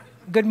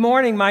Good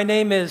morning. My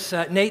name is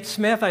Nate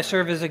Smith. I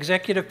serve as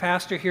executive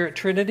pastor here at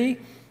Trinity.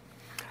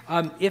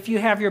 If you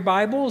have your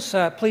Bibles,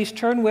 please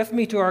turn with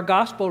me to our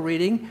gospel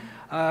reading.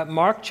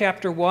 Mark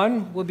chapter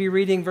 1, we'll be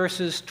reading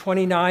verses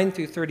 29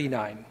 through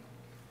 39.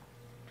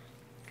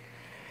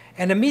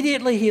 And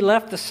immediately he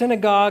left the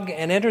synagogue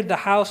and entered the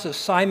house of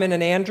Simon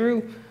and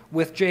Andrew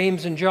with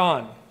James and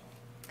John.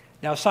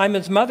 Now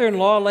Simon's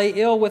mother-in-law lay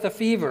ill with a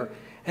fever,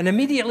 and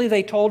immediately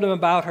they told him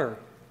about her.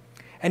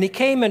 And he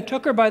came and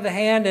took her by the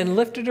hand and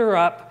lifted her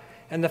up,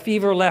 and the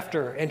fever left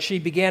her, and she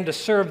began to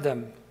serve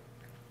them.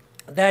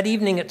 That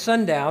evening at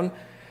sundown,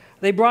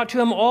 they brought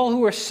to him all who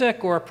were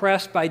sick or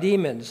oppressed by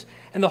demons,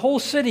 and the whole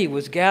city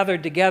was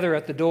gathered together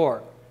at the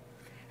door.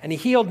 And he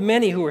healed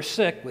many who were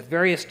sick with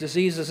various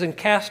diseases and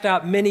cast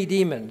out many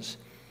demons.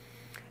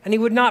 And he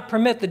would not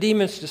permit the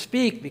demons to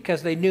speak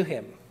because they knew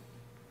him.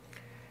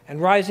 And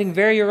rising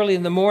very early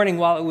in the morning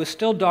while it was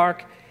still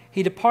dark,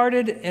 he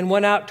departed and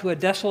went out to a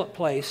desolate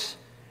place,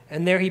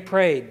 and there he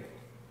prayed.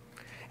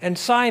 And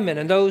Simon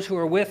and those who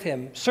were with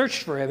him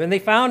searched for him, and they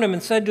found him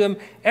and said to him,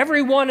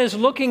 "Everyone is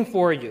looking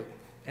for you."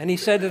 And he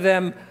said to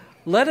them,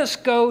 "Let us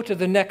go to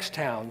the next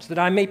towns, that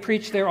I may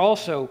preach there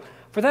also,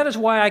 for that is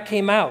why I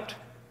came out."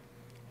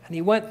 And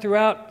he went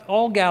throughout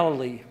all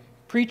Galilee,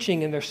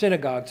 preaching in their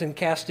synagogues and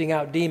casting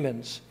out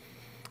demons.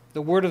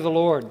 The word of the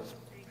Lord.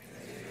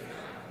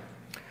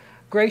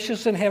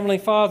 Gracious and Heavenly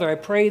Father, I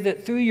pray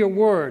that through your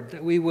word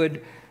that we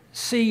would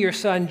see your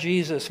Son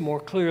Jesus more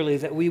clearly,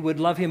 that we would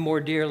love him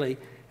more dearly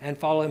and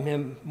follow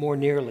him more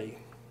nearly.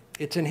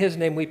 It's in his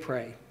name we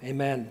pray.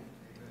 Amen.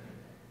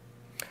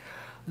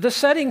 The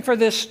setting for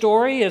this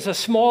story is a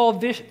small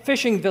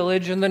fishing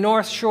village in the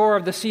north shore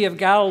of the Sea of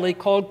Galilee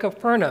called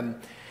Capernaum.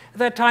 At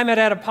that time it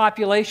had a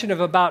population of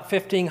about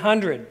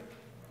 1,500.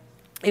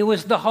 It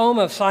was the home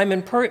of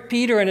Simon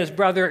Peter and his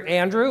brother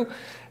Andrew,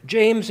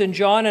 James and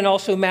John, and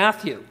also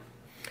Matthew.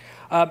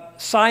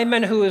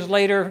 Simon, who is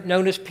later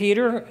known as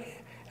Peter,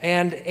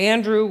 and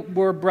Andrew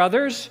were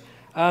brothers.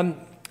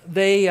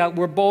 They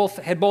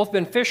had both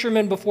been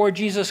fishermen before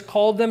Jesus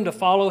called them to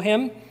follow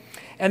him.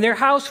 And their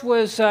house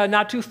was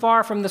not too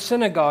far from the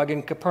synagogue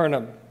in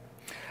Capernaum.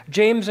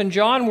 James and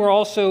John were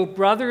also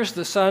brothers,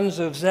 the sons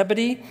of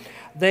Zebedee.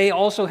 They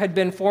also had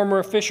been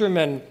former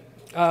fishermen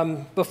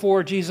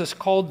before Jesus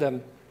called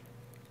them.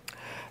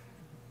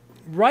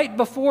 Right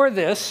before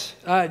this,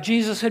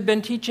 Jesus had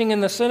been teaching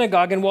in the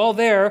synagogue, and while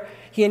there,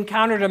 he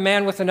encountered a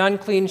man with an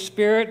unclean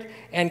spirit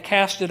and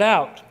cast it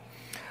out.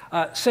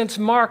 Since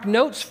Mark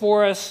notes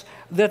for us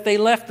that they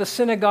left the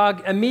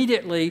synagogue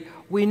immediately,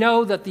 we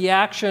know that the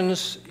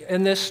actions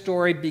in this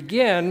story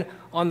begin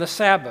on the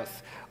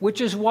Sabbath,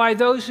 which is why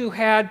those who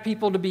had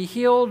people to be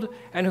healed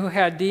and who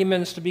had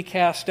demons to be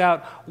cast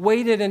out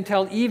waited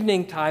until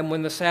evening time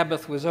when the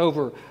Sabbath was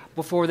over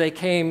before they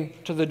came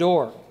to the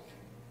door.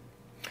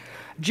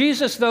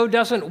 Jesus, though,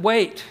 doesn't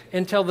wait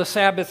until the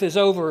Sabbath is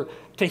over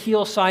to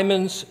heal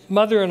Simon's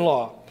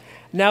mother-in-law.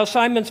 Now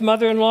Simon's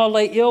mother-in-law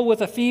lay ill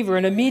with a fever,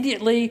 and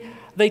immediately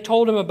they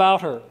told him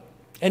about her.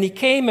 And he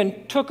came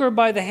and took her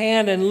by the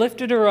hand and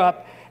lifted her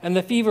up, and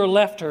the fever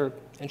left her,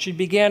 and she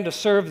began to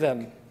serve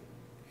them.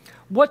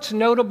 What's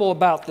notable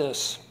about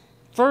this?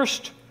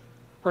 First,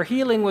 her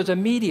healing was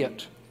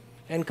immediate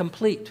and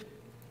complete.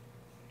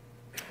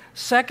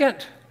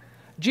 Second,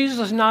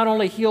 Jesus not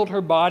only healed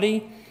her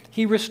body,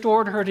 he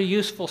restored her to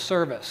useful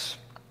service.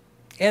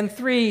 And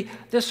three,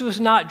 this was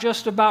not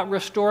just about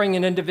restoring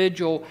an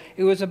individual,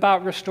 it was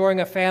about restoring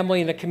a family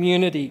and a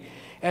community,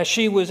 as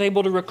she was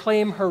able to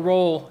reclaim her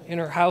role in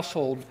her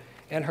household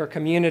and her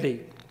community.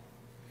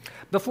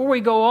 Before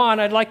we go on,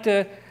 I'd like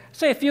to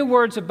say a few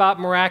words about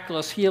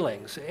miraculous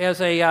healings.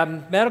 As a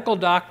medical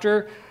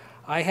doctor,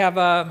 I have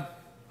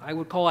I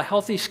would call a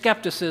healthy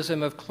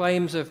skepticism of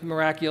claims of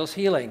miraculous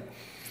healing.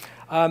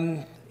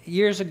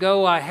 Years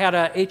ago, I had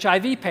an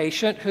HIV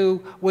patient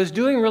who was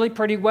doing really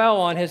pretty well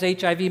on his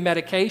HIV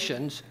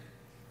medications.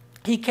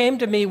 He came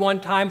to me one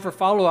time for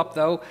follow-up,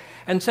 though,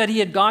 and said he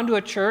had gone to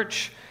a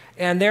church,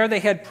 and there they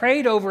had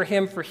prayed over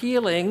him for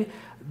healing.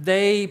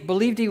 They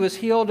believed he was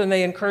healed, and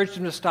they encouraged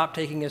him to stop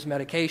taking his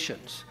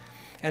medications.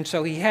 And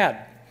so he had.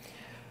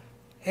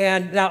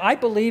 And now I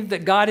believe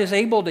that God is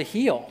able to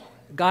heal.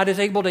 God is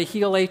able to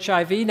heal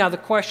HIV. Now the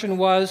question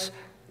was,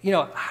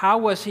 how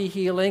was he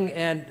healing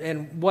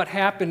and what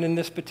happened in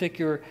this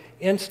particular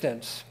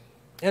instance?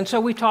 And so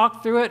we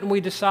talked through it and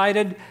we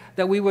decided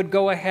that we would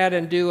go ahead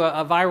and do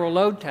a viral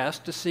load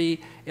test to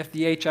see if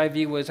the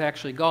HIV was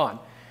actually gone.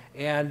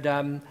 And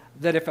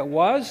that if it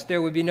was,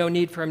 there would be no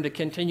need for him to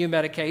continue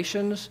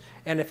medications.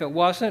 And if it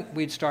wasn't,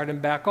 we'd start him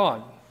back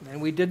on. And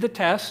we did the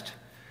test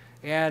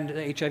and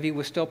the HIV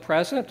was still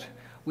present.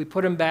 We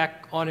put him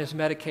back on his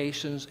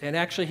medications and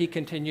actually he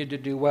continued to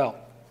do well.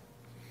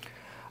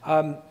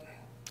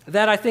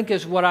 That, I think,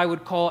 is what I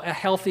would call a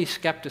healthy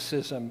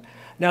skepticism.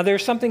 Now,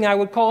 there's something I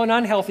would call an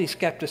unhealthy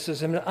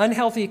skepticism. An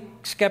unhealthy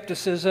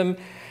skepticism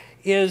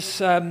is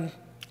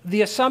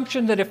the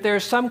assumption that if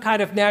there's some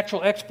kind of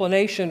natural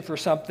explanation for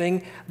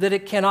something, that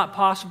it cannot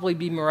possibly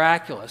be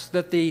miraculous,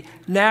 that the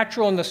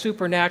natural and the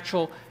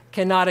supernatural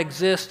cannot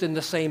exist in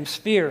the same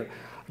sphere.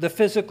 the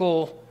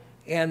physical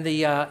and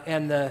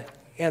the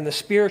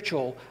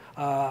spiritual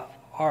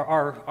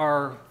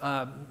are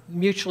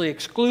mutually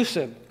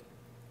exclusive.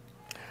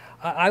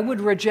 I would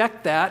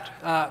reject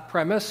that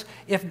premise.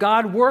 If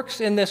God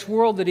works in this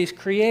world that He's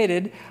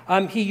created,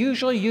 He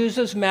usually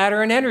uses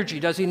matter and energy,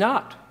 does He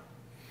not?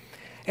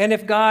 And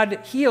if God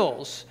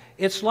heals,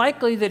 it's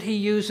likely that He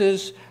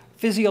uses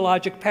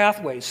physiologic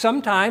pathways.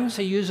 Sometimes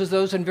He uses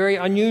those in very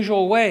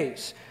unusual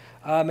ways,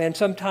 and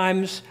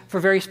sometimes for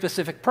very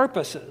specific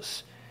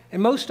purposes,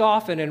 and most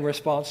often in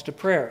response to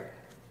prayer.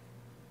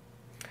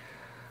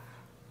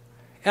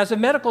 As a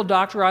medical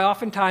doctor, I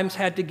oftentimes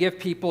had to give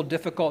people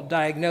difficult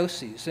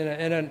diagnoses,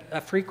 and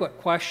a frequent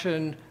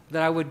question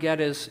that I would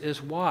get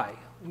is why?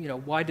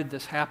 Why did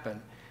this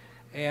happen?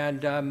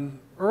 And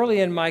early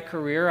in my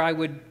career, I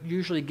would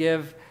usually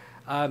give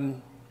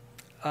an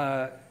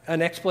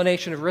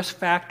explanation of risk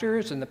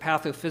factors and the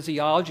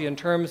pathophysiology in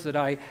terms that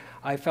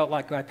I felt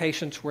like my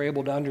patients were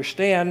able to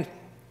understand.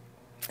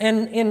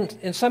 And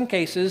in some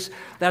cases,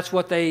 that's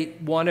what they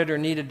wanted or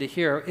needed to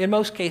hear. In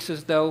most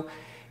cases, though,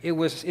 it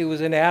was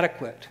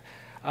inadequate.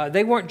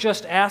 They weren't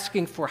just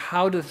asking for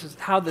how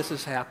this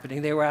is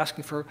happening. They were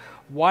asking for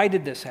why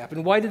did this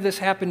happen? Why did this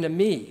happen to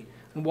me?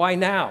 And why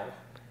now?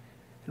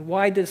 And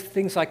why does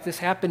things like this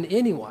happen to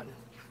anyone?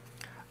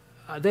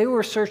 They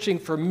were searching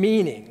for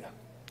meaning,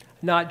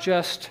 not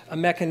just a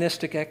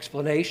mechanistic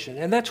explanation.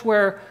 And that's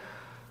where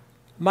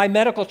my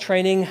medical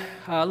training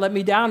let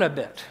me down a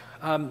bit.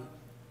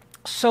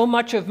 So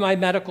much of my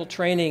medical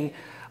training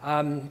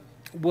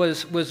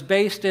was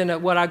based in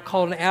what I'd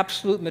call an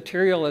absolute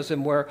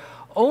materialism, where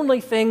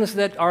only things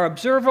that are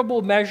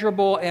observable,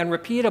 measurable, and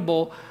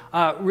repeatable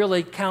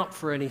really count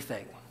for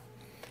anything.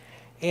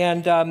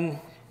 And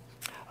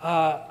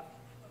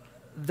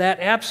that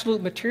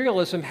absolute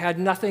materialism had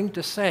nothing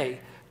to say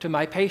to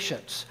my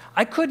patients.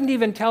 I couldn't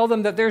even tell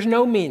them that there's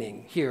no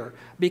meaning here,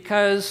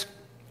 because,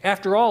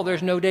 after all,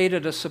 there's no data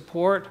to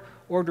support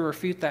or to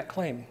refute that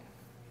claim.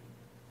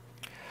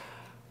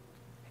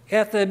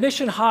 At the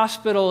mission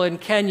hospital in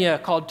Kenya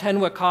called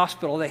Tenwick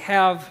Hospital, they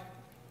have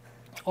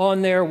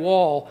on their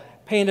wall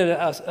painted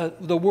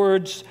the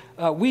words,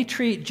 "We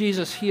treat,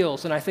 Jesus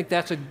heals," and I think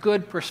that's a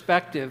good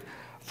perspective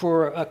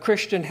for a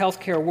Christian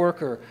healthcare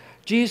worker.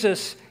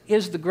 Jesus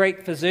is the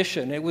great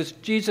physician. It was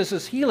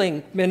Jesus'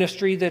 healing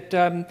ministry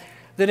that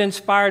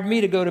inspired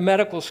me to go to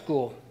medical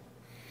school.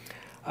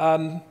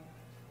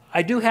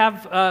 I do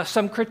have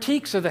some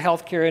critiques of the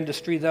healthcare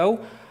industry, though.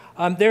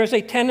 There's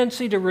a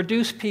tendency to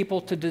reduce people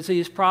to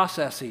disease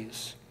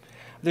processes.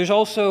 There's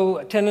also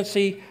a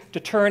tendency to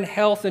turn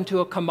health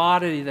into a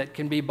commodity that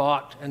can be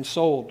bought and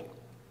sold.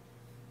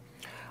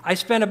 I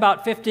spent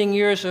about 15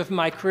 years of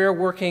my career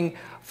working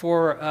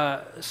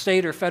for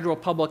state or federal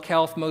public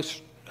health.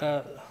 Most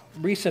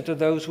recent of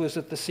those was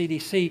at the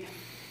CDC.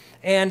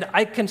 And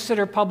I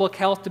consider public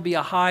health to be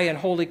a high and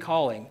holy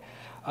calling.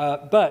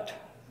 But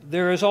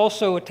there is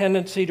also a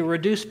tendency to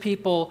reduce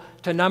people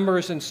to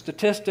numbers and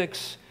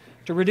statistics,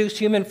 to reduce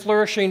human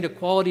flourishing to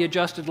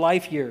quality-adjusted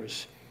life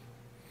years.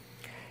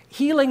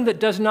 Healing that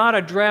does not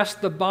address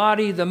the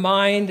body, the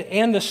mind,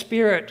 and the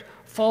spirit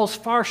falls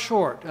far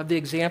short of the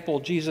example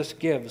Jesus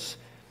gives.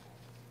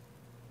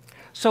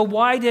 So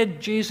why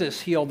did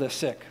Jesus heal the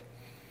sick?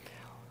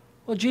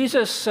 Well,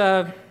 Jesus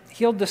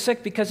healed the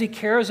sick because He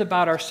cares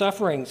about our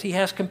sufferings. He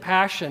has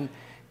compassion.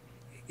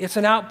 It's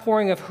an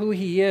outpouring of who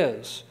He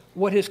is,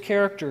 what His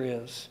character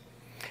is.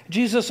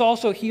 Jesus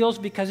also heals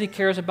because He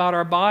cares about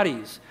our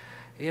bodies.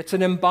 It's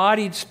an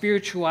embodied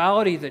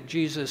spirituality that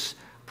Jesus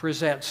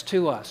presents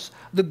to us.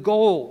 The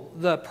goal,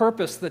 the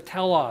purpose, the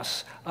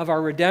telos of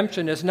our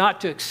redemption is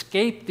not to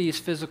escape these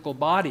physical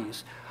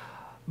bodies,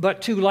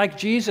 but to, like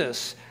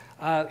Jesus,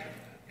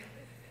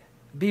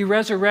 be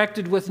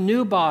resurrected with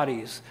new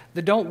bodies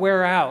that don't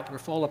wear out or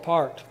fall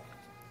apart.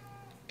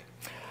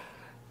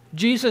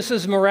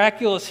 Jesus'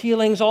 miraculous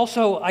healings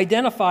also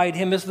identified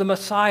Him as the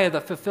Messiah,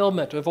 the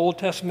fulfillment of Old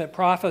Testament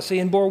prophecy,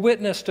 and bore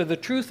witness to the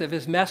truth of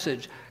His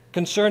message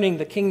concerning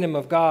the kingdom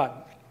of God.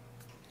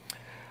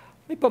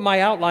 Let me put my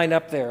outline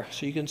up there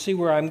so you can see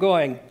where I'm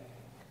going.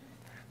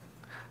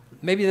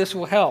 Maybe this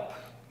will help.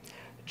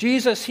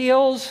 Jesus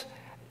heals.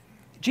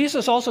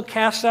 Jesus also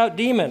casts out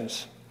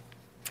demons.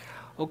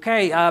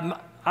 Okay,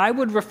 I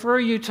would refer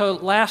you to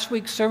last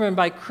week's sermon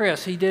by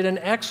Chris. He did an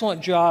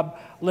excellent job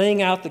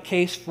laying out the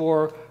case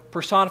for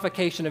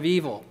personification of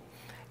evil.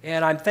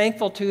 And I'm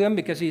thankful to him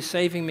because he's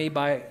saving me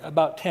by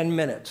about 10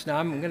 minutes. Now,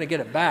 I'm going to get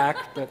it back,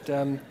 but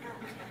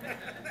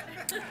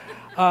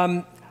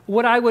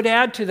what I would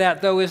add to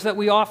that, though, is that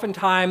we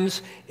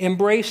oftentimes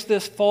embrace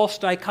this false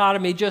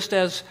dichotomy, just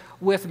as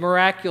with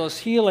miraculous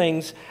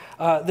healings,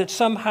 that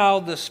somehow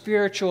the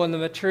spiritual and the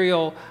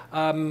material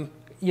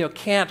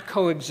can't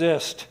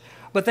coexist.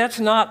 But that's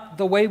not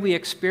the way we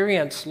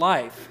experience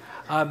life.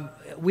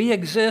 We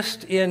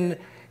exist in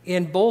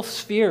both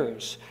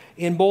spheres,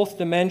 in both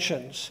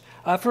dimensions.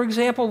 For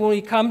example, when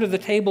we come to the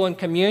table in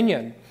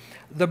communion,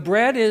 the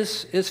bread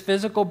is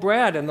physical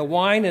bread and the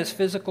wine is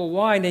physical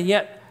wine, and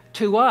yet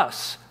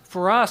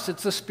for us,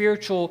 it's the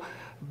spiritual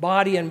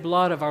body and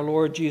blood of our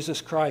Lord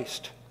Jesus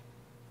Christ.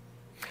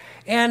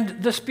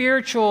 And the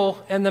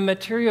spiritual and the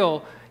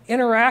material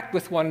interact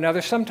with one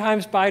another,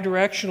 sometimes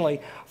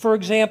bidirectionally. For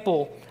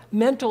example,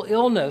 mental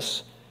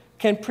illness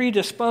can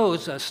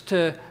predispose us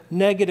to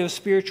negative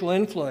spiritual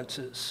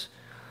influences.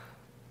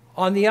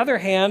 On the other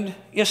hand,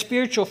 if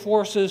spiritual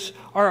forces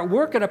are at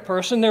work in a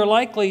person, they're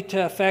likely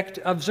to affect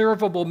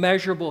observable,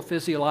 measurable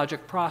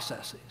physiologic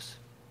processes.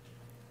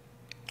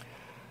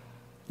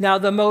 Now,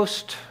 the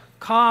most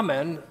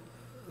common,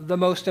 the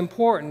most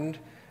important,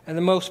 and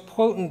the most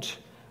potent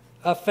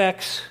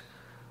effects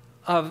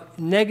of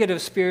negative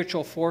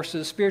spiritual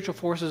forces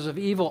of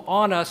evil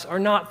on us are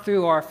not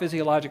through our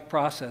physiologic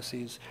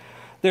processes.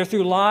 They're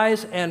through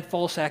lies and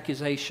false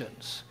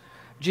accusations.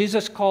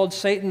 Jesus called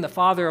Satan the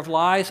father of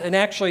lies, and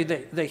actually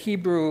the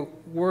Hebrew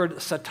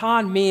word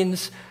Satan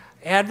means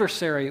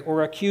adversary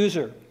or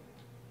accuser.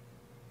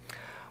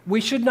 We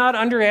should not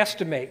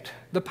underestimate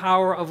the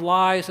power of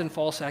lies and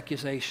false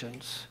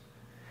accusations.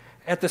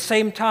 At the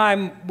same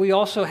time, we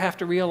also have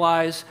to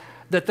realize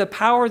that the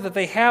power that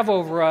they have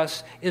over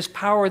us is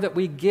power that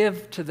we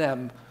give to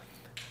them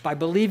by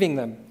believing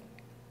them.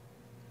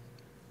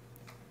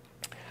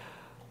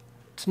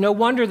 It's no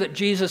wonder that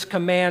Jesus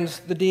commands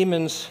the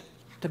demons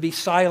to be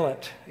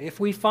silent. If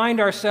we find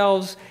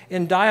ourselves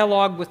in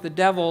dialogue with the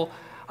devil,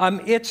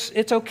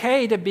 it's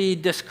okay to be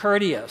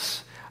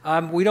discourteous.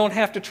 We don't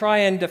have to try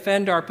and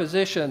defend our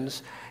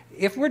positions.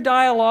 If we're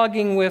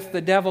dialoguing with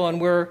the devil and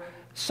we're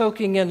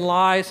soaking in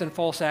lies and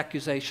false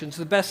accusations,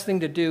 the best thing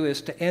to do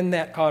is to end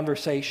that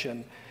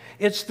conversation.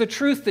 It's the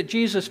truth that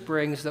Jesus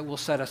brings that will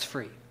set us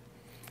free.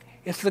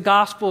 It's the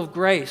gospel of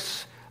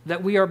grace,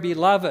 that we are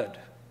beloved,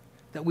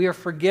 that we are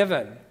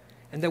forgiven,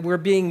 and that we're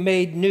being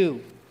made new.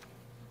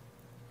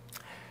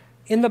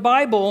 In the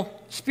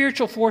Bible,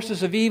 spiritual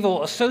forces of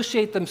evil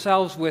associate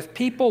themselves with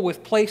people,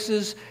 with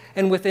places,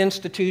 and with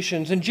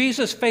institutions, and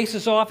Jesus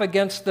faces off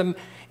against them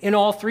in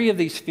all three of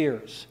these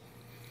spheres.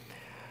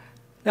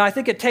 Now, I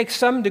think it takes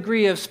some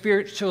degree of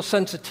spiritual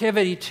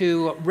sensitivity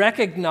to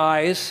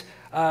recognize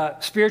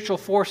spiritual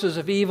forces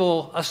of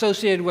evil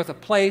associated with a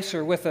place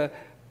or with a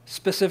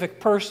specific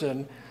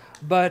person,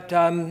 but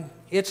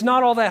it's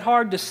not all that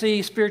hard to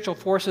see spiritual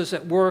forces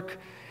at work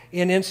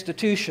in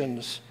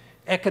institutions,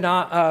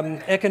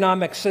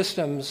 economic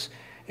systems,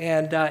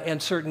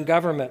 and certain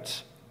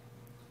governments.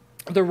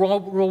 The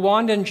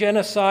Rwandan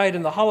genocide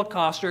and the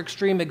Holocaust are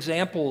extreme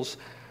examples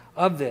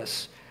of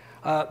this.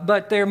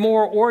 But they're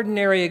more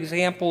ordinary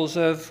examples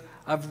of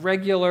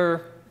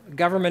regular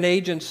government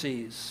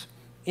agencies,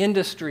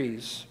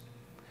 industries,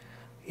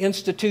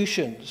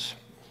 institutions,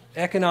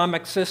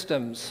 economic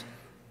systems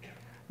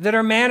that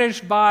are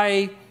managed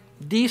by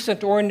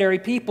decent, ordinary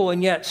people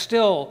and yet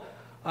still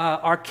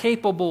are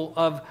capable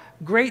of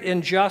great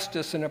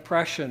injustice and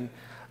oppression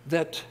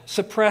that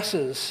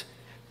suppresses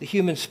the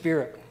human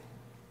spirit.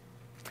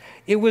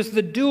 It was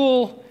the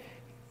dual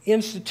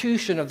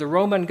institution of the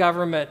Roman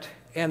government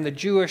and the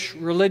Jewish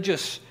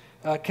religious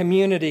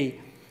community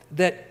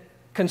that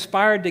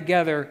conspired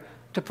together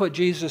to put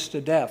Jesus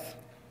to death.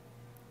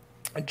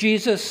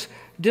 Jesus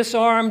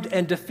disarmed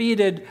and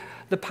defeated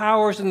the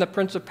powers and the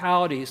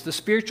principalities, the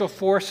spiritual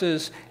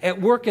forces at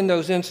work in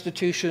those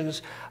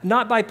institutions,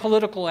 not by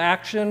political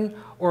action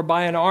or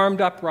by an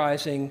armed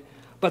uprising,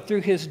 but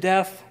through his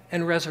death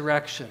and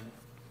resurrection.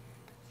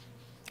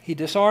 He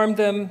disarmed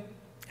them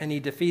and he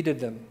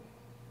defeated them.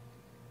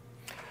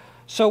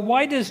 So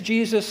why does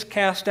Jesus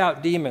cast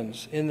out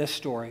demons in this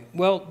story?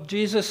 Well,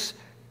 Jesus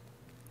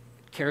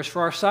cares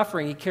for our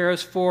suffering. He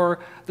cares for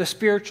the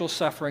spiritual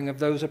suffering of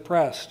those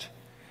oppressed.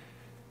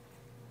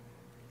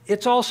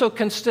 It's also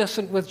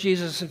consistent with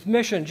Jesus'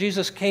 mission.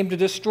 Jesus came to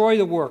destroy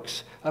the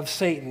works of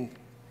Satan.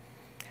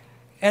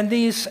 And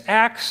these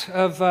acts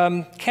of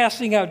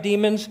casting out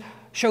demons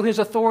show his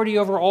authority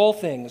over all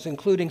things,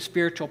 including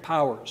spiritual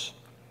powers.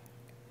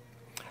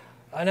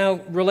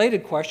 Now,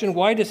 related question,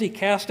 why does he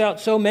cast out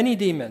so many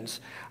demons?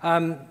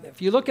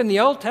 If you look in the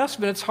Old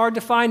Testament, it's hard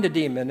to find a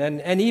demon,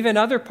 and even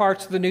other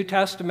parts of the New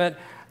Testament,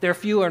 they're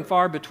few and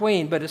far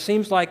between, but it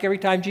seems like every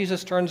time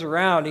Jesus turns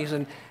around, he's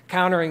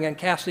encountering and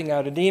casting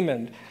out a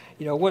demon.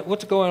 You know,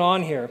 what's going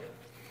on here?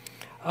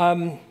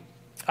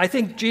 I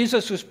think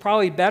Jesus was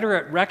probably better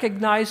at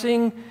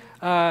recognizing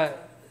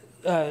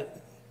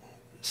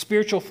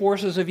spiritual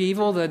forces of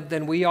evil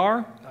than we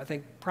are. I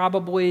think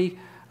probably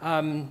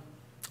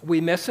we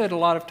miss it a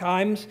lot of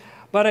times.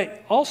 But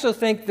I also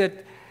think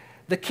that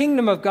the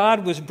kingdom of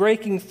God was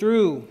breaking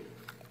through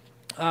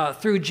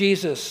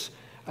Jesus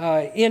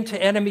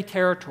into enemy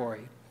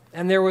territory.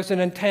 And there was an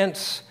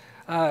intense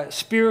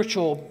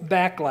spiritual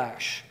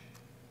backlash.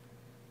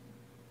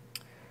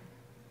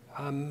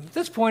 At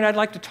this point, I'd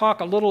like to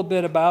talk a little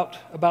bit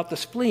about the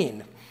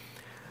spleen.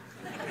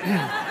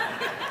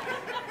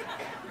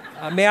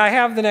 May I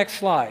have the next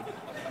slide?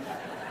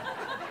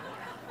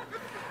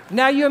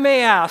 Now you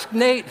may ask,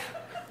 Nate,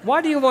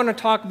 why do you want to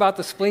talk about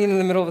the spleen in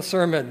the middle of the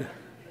sermon?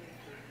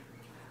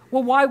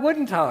 Well, why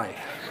wouldn't I?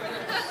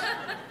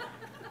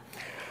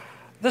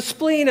 The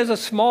spleen is a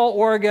small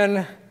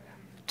organ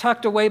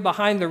tucked away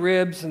behind the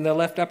ribs in the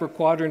left upper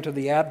quadrant of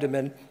the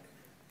abdomen.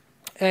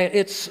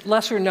 It's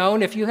lesser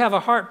known. If you have a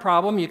heart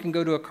problem, you can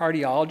go to a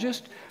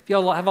cardiologist. If you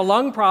have a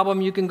lung problem,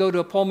 you can go to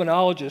a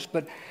pulmonologist.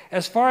 But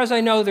as far as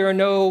I know, there are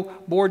no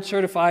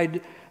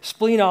board-certified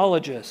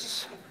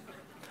spleenologists.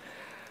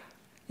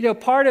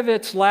 Part of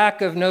its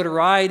lack of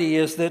notoriety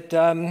is that,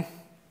 a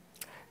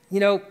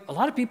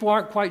lot of people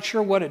aren't quite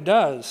sure what it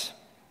does.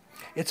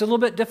 It's a little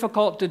bit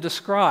difficult to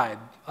describe.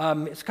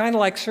 It's kind of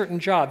like certain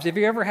jobs. Have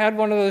you ever had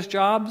one of those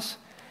jobs?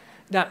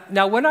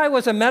 Now, when I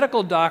was a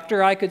medical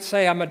doctor, I could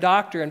say I'm a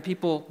doctor and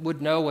people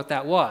would know what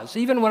that was.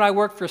 Even when I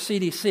worked for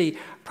CDC,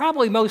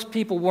 probably most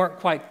people weren't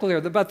quite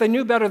clear, but they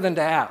knew better than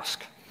to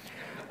ask.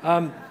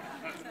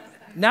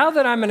 Now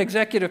that I'm an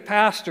executive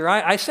pastor,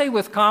 I say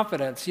with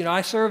confidence,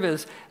 I serve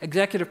as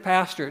executive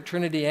pastor at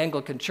Trinity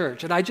Anglican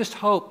Church, and I just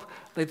hope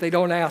that they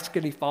don't ask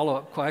any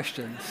follow-up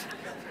questions.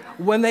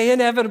 When they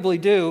inevitably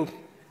do,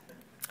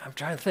 I'm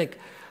trying to think,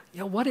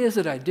 what is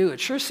it I do? It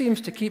sure seems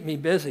to keep me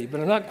busy, but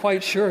I'm not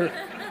quite sure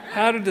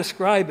how to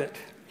describe it.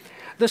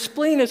 The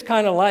spleen is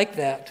kind of like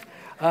that.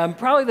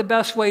 Probably the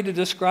best way to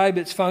describe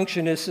its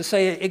function is to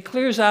say it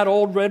clears out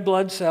old red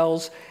blood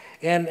cells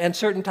and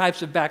certain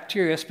types of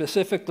bacteria,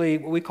 specifically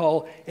what we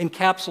call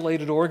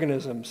encapsulated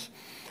organisms.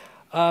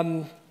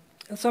 And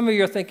some of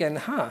you are thinking,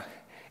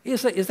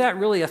 is that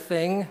really a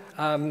thing?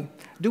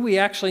 Do we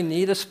actually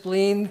need a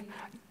spleen?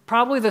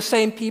 Probably the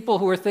same people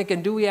who are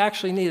thinking, do we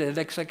actually need an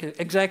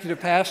executive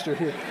pastor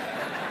here?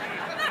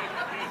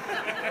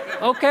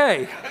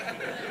 Okay.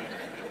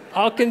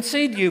 I'll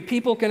concede you,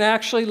 people can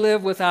actually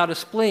live without a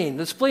spleen.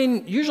 The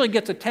spleen usually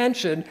gets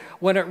attention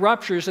when it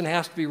ruptures and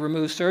has to be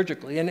removed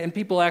surgically, and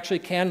people actually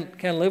can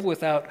live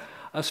without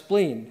a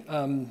spleen.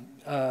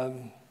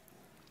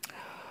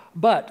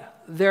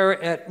 But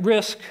they're at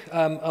risk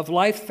of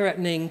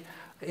life-threatening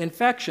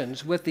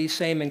infections with these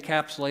same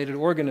encapsulated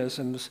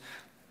organisms,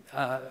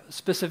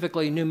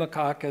 specifically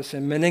pneumococcus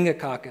and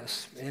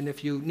meningococcus. And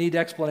if you need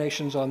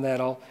explanations on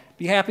that, I'll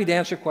be happy to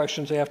answer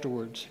questions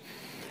afterwards.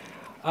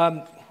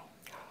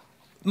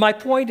 My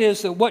point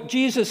is that what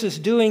Jesus is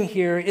doing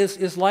here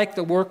is like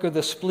the work of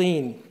the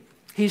spleen.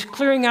 He's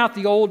clearing out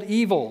the old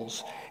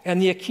evils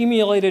and the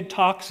accumulated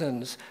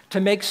toxins to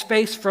make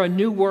space for a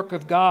new work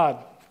of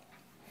God.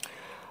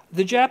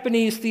 The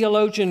Japanese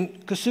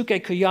theologian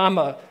Kosuke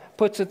Koyama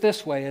puts it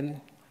this way,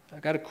 and I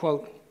got a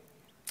quote.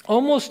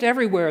 Almost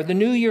everywhere, the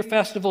New Year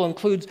festival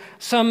includes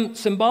some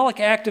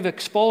symbolic act of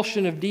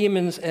expulsion of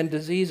demons and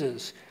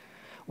diseases.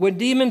 When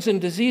demons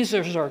and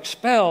diseases are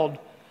expelled,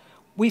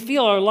 we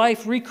feel our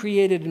life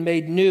recreated and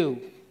made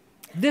new.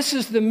 This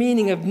is the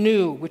meaning of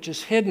new, which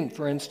is hidden,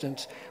 for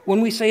instance,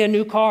 when we say a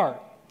new car.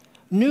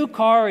 New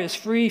car is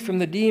free from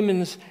the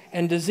demons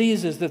and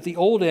diseases that the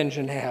old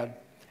engine had.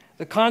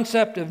 The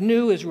concept of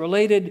new is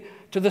related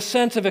to the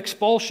sense of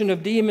expulsion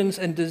of demons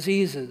and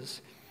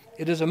diseases.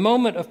 It is a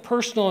moment of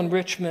personal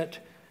enrichment,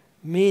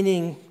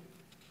 meaning,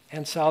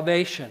 and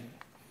salvation.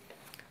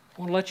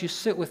 I want to let you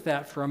sit with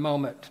that for a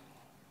moment.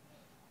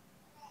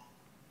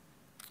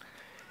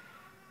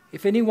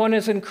 If anyone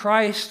is in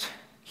Christ,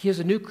 he is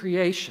a new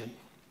creation.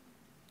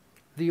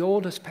 The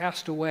old has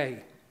passed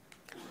away.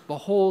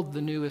 Behold,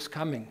 the new is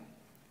coming.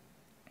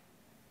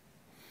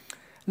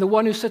 And the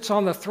one who sits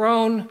on the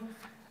throne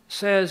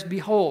says,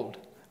 behold,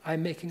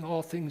 I'm making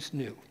all things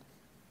new.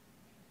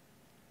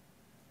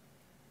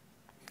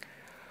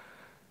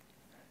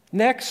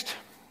 Next,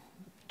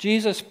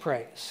 Jesus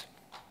prays.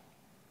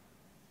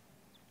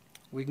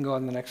 We can go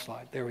on the next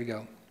slide. There we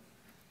go.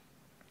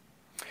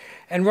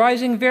 And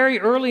rising very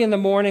early in the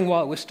morning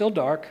while it was still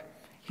dark,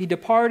 he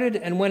departed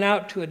and went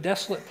out to a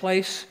desolate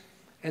place,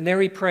 and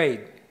there he prayed.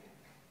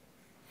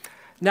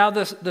 Now,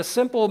 the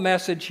simple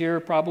message here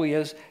probably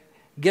is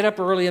get up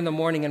early in the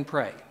morning and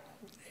pray.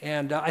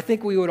 And I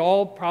think we would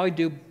all probably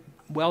do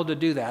well to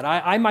do that.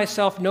 I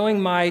myself,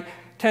 knowing my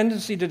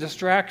tendency to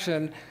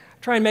distraction,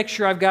 try and make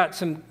sure I've got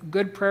some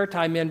good prayer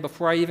time in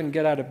before I even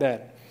get out of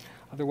bed.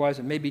 Otherwise,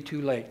 it may be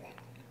too late.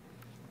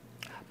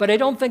 But I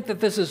don't think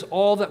that this is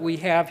all that we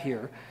have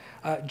here.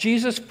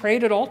 Jesus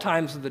prayed at all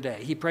times of the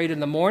day. He prayed in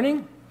the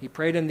morning, he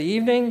prayed in the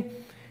evening,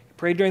 he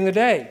prayed during the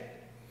day.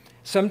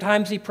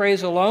 Sometimes he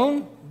prays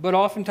alone, but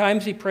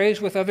oftentimes he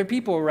prays with other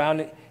people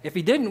around. If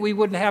he didn't, we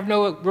wouldn't have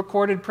no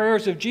recorded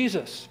prayers of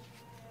Jesus.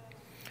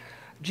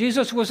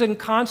 Jesus was in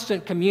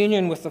constant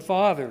communion with the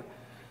Father.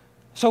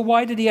 So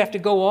why did he have to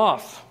go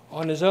off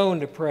on his own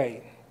to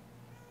pray?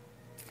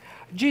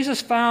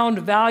 Jesus found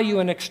value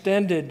in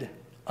extended,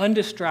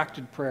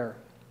 undistracted prayer.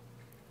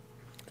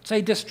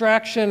 Say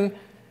distraction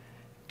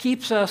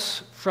keeps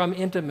us from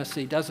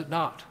intimacy, does it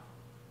not?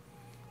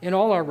 In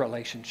all our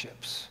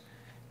relationships.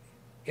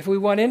 If we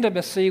want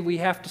intimacy, we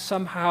have to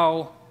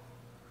somehow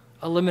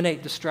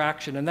eliminate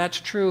distraction, and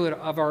that's true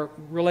of our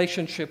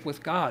relationship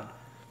with God.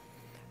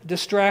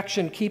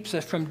 Distraction keeps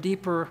us from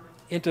deeper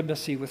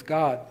intimacy with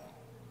God.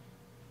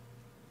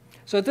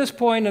 So at this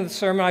point in the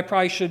sermon, I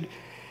probably should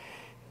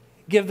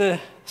give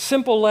the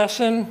simple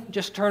lesson: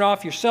 just turn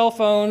off your cell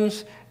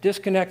phones,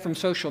 disconnect from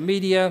social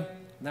media.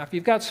 Now, if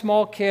you've got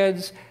small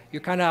kids,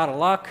 you're kind of out of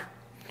luck.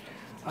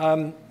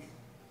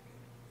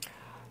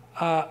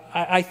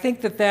 I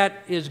think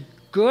that is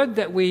good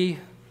that we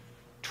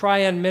try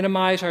and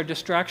minimize our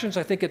distractions.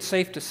 I think it's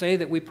safe to say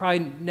that we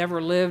probably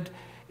never lived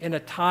in a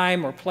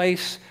time or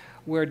place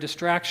where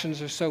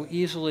distractions are so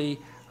easily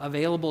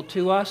available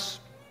to us.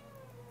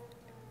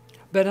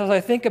 But as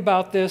I think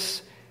about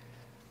this,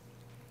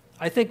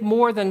 I think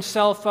more than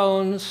cell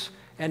phones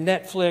and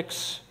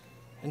Netflix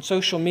and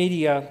social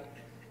media,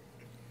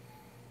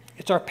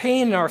 it's our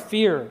pain and our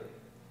fear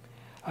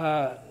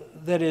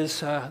that is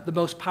the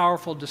most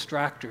powerful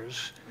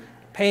distractors.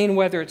 Pain,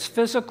 whether it's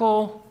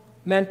physical,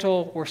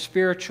 mental, or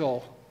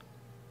spiritual,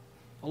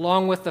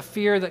 along with the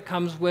fear that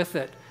comes with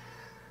it,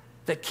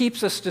 that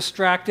keeps us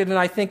distracted. And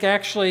I think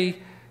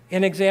actually,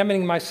 in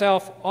examining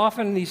myself,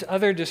 often these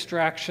other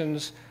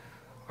distractions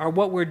are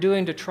what we're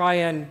doing to try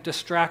and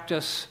distract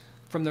us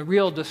from the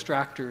real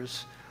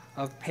distractors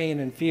of pain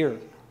and fear.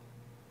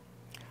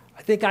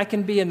 I think I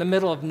can be in the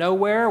middle of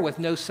nowhere with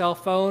no cell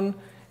phone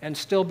and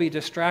still be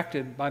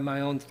distracted by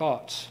my own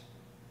thoughts.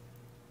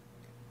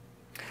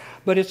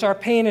 But it's our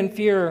pain and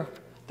fear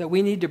that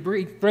we need to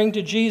bring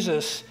to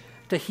Jesus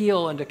to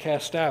heal and to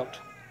cast out.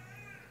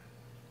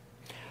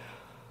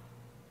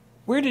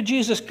 Where did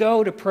Jesus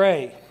go to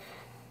pray?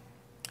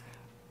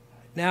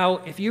 Now,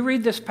 if you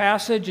read this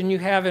passage and you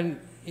have in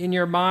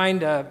your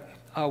mind a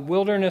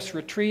wilderness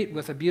retreat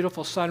with a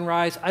beautiful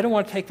sunrise, I don't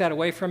want to take that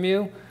away from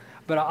you,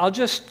 but I'll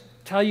just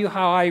tell you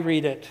how I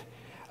read it.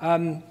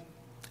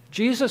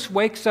 Jesus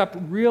wakes up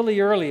really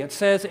early. It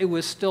says it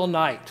was still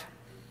night.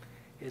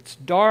 It's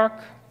dark,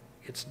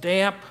 it's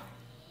damp.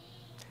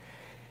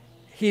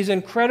 He's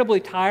incredibly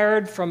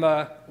tired from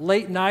a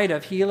late night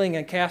of healing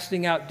and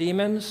casting out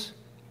demons.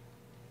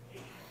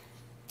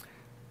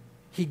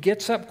 He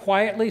gets up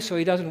quietly so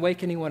he doesn't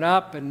wake anyone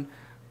up and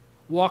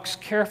walks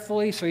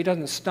carefully so he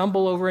doesn't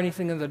stumble over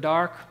anything in the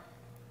dark.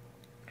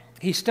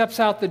 He steps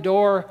out the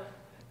door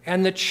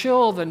and the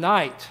chill of the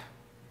night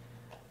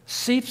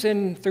seeps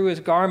in through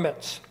his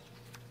garments.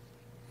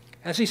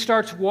 As he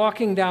starts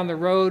walking down the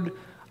road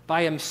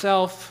by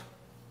himself,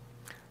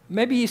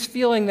 maybe he's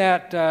feeling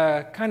that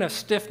kind of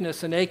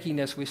stiffness and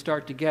achiness we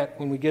start to get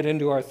when we get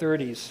into our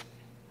 30s.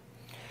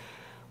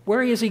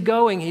 Where is he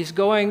going? He's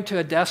going to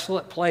a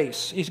desolate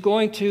place. He's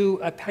going to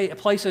a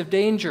place of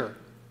danger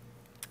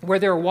where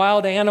there are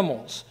wild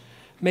animals,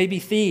 maybe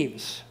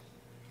thieves.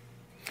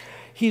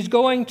 He's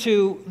going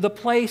to the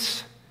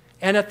place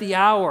and at the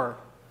hour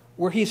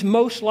where he's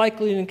most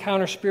likely to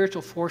encounter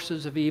spiritual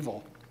forces of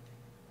evil.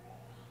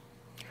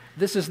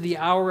 This is the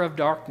hour of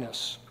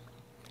darkness,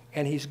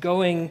 and he's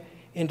going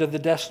into the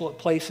desolate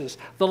places.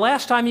 The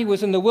last time he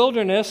was in the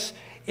wilderness,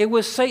 it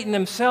was Satan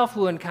himself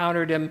who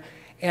encountered him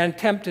and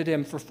tempted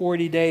him for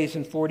 40 days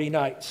and 40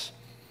 nights.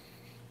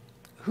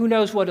 Who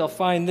knows what he'll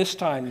find this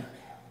time?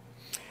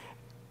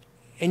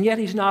 And yet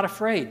he's not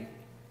afraid.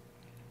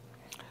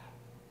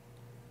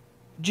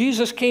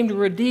 Jesus came to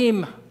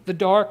redeem the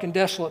dark and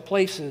desolate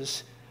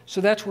places,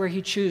 so that's where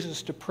he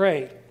chooses to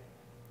pray.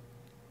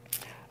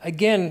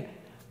 Again,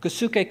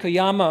 Kosuke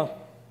Koyama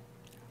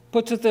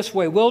puts it this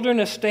way: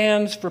 wilderness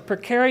stands for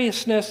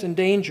precariousness and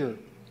danger.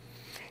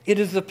 It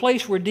is the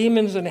place where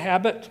demons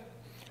inhabit,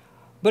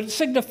 but it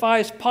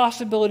signifies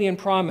possibility and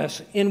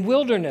promise. In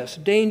wilderness,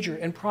 danger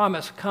and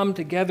promise come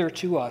together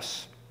to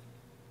us.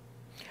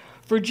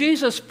 For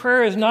Jesus,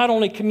 prayer is not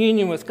only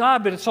communion with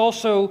God, but it's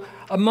also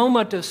a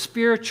moment of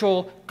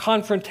spiritual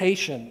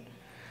confrontation.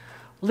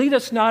 Lead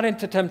us not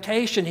into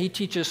temptation, he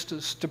teaches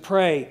us to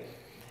pray,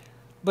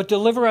 but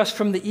deliver us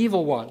from the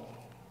evil one.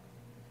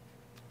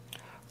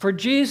 For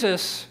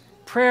Jesus,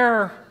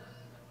 prayer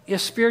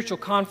is spiritual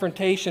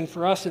confrontation.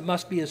 For us, it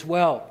must be as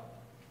well.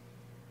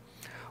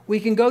 We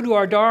can go to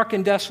our dark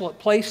and desolate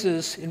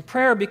places in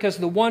prayer because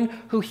the one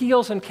who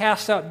heals and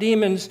casts out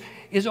demons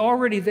is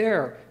already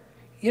there,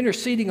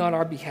 interceding on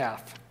our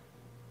behalf.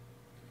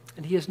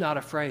 And he is not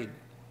afraid.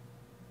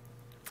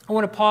 I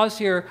want to pause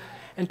here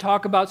and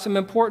talk about some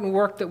important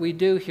work that we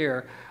do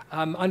here.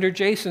 Under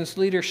Jason's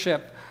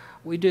leadership,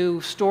 we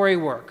do story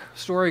work,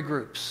 story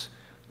groups.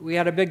 We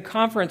had a big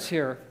conference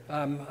here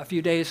a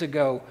few days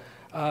ago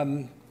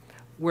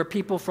where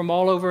people from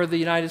all over the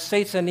United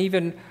States and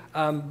even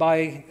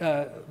by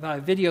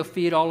video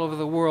feed all over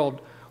the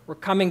world were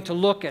coming to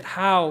look at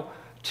how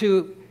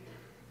to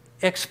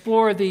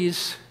explore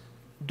these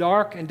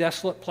dark and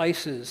desolate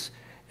places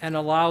and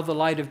allow the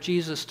light of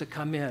Jesus to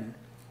come in.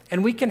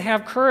 And we can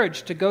have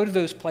courage to go to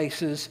those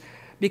places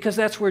because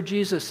that's where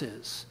Jesus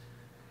is.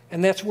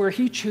 And that's where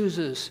he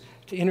chooses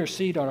to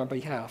intercede on our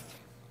behalf.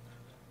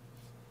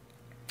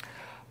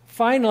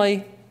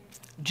 Finally,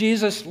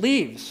 Jesus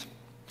leaves.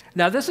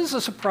 Now, this is a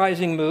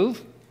surprising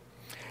move.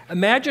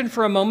 Imagine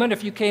for a moment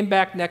if you came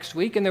back next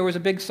week and there was a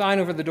big sign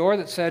over the door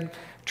that said,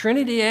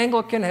 Trinity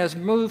Anglican has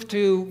moved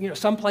to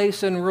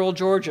someplace in rural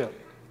Georgia.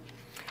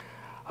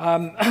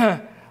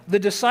 The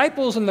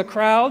disciples and the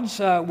crowds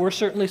were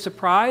certainly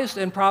surprised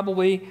and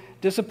probably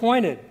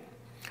disappointed.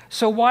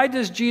 So why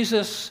does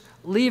Jesus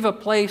leave a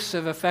place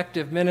of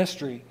effective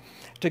ministry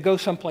to go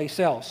someplace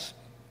else?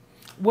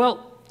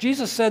 Well,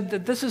 Jesus said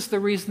that this is the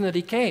reason that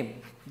he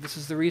came. This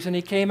is the reason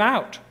he came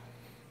out.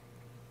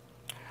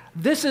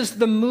 This is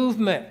the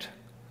movement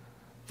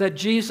that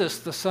Jesus,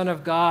 the Son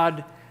of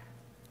God,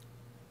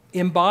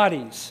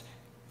 embodies.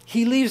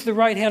 He leaves the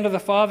right hand of the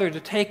Father to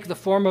take the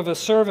form of a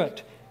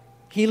servant.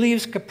 He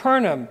leaves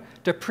Capernaum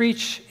to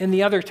preach in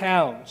the other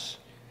towns.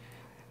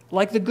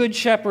 Like the Good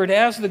Shepherd,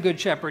 as the Good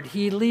Shepherd,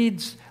 he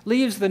leaves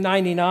the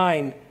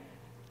 99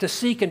 to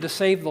seek and to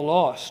save the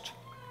lost.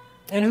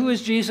 And who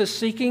is Jesus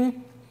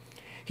seeking?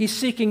 He's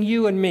seeking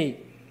you and me.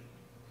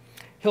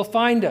 He'll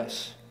find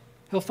us.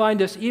 He'll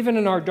find us even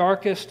in our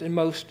darkest and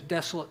most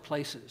desolate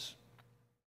places.